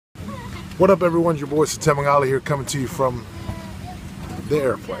What up, everyone? Your boy Setema Gali here, coming to you from the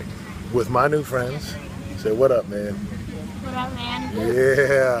airplane with my new friends. Say what up, man. What up, man?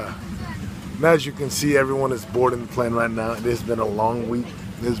 Yeah. And as you can see, everyone is boarding the plane right now. It has been a long week.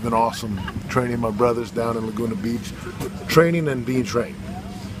 It has been awesome training my brothers down in Laguna Beach, training and being trained.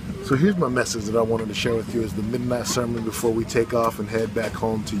 So here's my message that I wanted to share with you as the midnight sermon before we take off and head back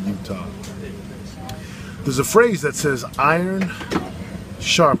home to Utah. There's a phrase that says, iron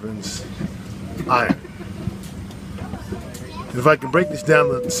sharpens iron. And if I can break this down,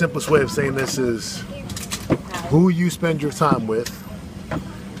 the simplest way of saying this is who you spend your time with,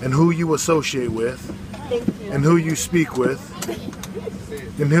 and who you associate with, and who you speak with,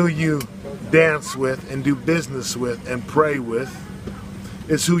 and who you dance with and do business with and pray with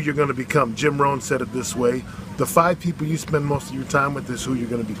is who you're going to become. Jim Rohn said it this way: the 5 people you spend most of your time with is who you're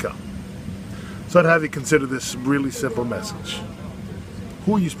going to become. So I'd have you consider this really simple message.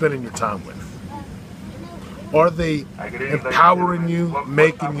 Who are you spending your time with? Are they empowering you,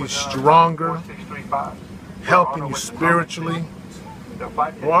 making you stronger, helping you spiritually?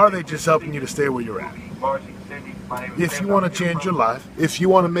 Or are they just helping you to stay where you're at? If you want to change your life, if you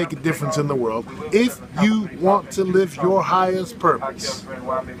want to make a difference in the world, if you want to live your highest purpose,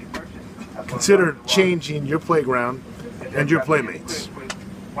 consider changing your playground and your playmates.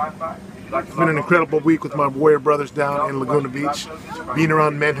 It's been an incredible week with my warrior brothers down in Laguna Beach, being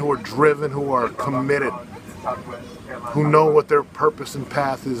around men who are driven, who are committed, who know what their purpose and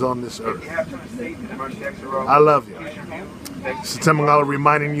path is on this earth. I love you. Setema Gali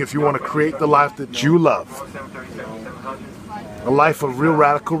reminding you, if you want to create the life that you love, a life of real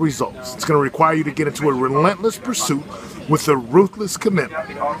radical results, it's going to require you to get into a relentless pursuit with a ruthless commitment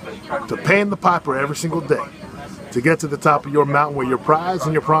to paying the piper every single day, to get to the top of your mountain where your prize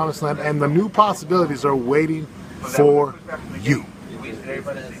and your promised land and the new possibilities are waiting for you.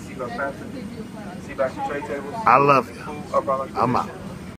 I love you. I'm out.